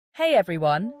Hey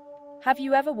everyone! Have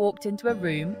you ever walked into a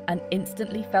room and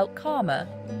instantly felt calmer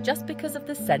just because of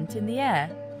the scent in the air?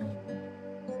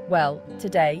 Well,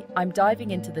 today I'm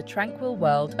diving into the tranquil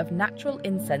world of natural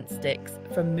incense sticks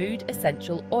from Mood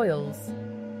Essential Oils.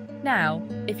 Now,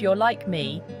 if you're like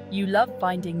me, you love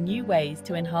finding new ways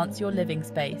to enhance your living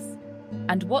space.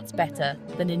 And what's better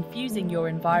than infusing your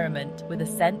environment with a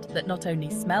scent that not only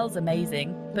smells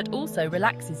amazing, but also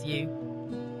relaxes you?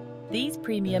 These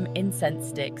premium incense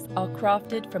sticks are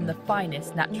crafted from the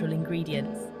finest natural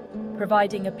ingredients,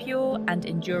 providing a pure and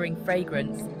enduring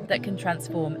fragrance that can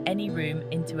transform any room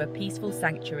into a peaceful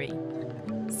sanctuary.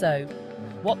 So,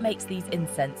 what makes these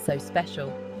incense so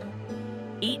special?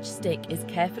 Each stick is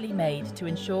carefully made to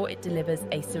ensure it delivers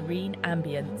a serene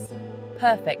ambience,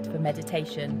 perfect for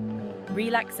meditation,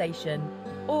 relaxation,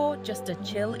 or just a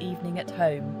chill evening at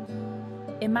home.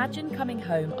 Imagine coming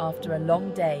home after a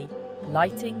long day,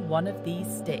 lighting one of these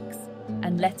sticks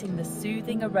and letting the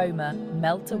soothing aroma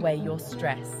melt away your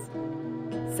stress.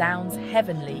 Sounds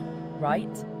heavenly,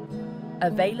 right?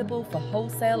 Available for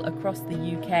wholesale across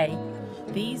the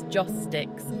UK, these Joss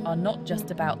sticks are not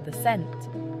just about the scent,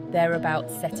 they're about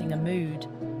setting a mood,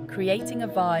 creating a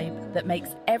vibe that makes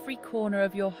every corner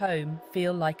of your home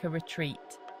feel like a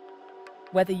retreat.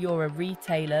 Whether you're a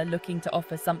retailer looking to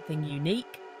offer something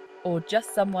unique, or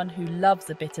just someone who loves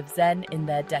a bit of zen in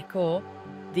their decor,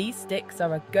 these sticks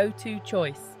are a go-to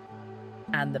choice.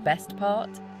 And the best part?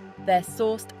 They're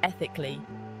sourced ethically,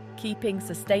 keeping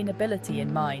sustainability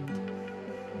in mind.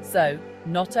 So,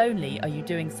 not only are you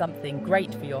doing something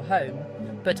great for your home,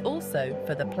 but also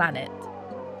for the planet.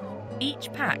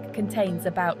 Each pack contains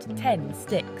about 10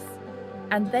 sticks,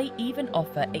 and they even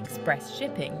offer express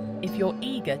shipping if you're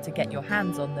eager to get your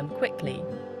hands on them quickly.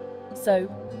 So,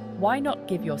 why not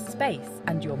give your space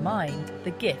and your mind the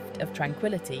gift of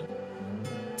tranquility?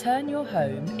 Turn your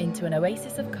home into an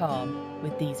oasis of calm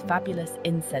with these fabulous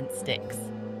incense sticks.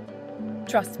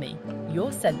 Trust me,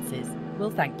 your senses will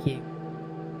thank you.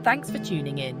 Thanks for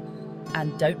tuning in,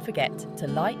 and don't forget to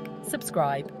like,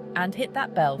 subscribe, and hit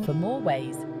that bell for more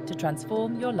ways to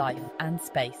transform your life and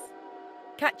space.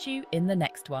 Catch you in the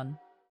next one.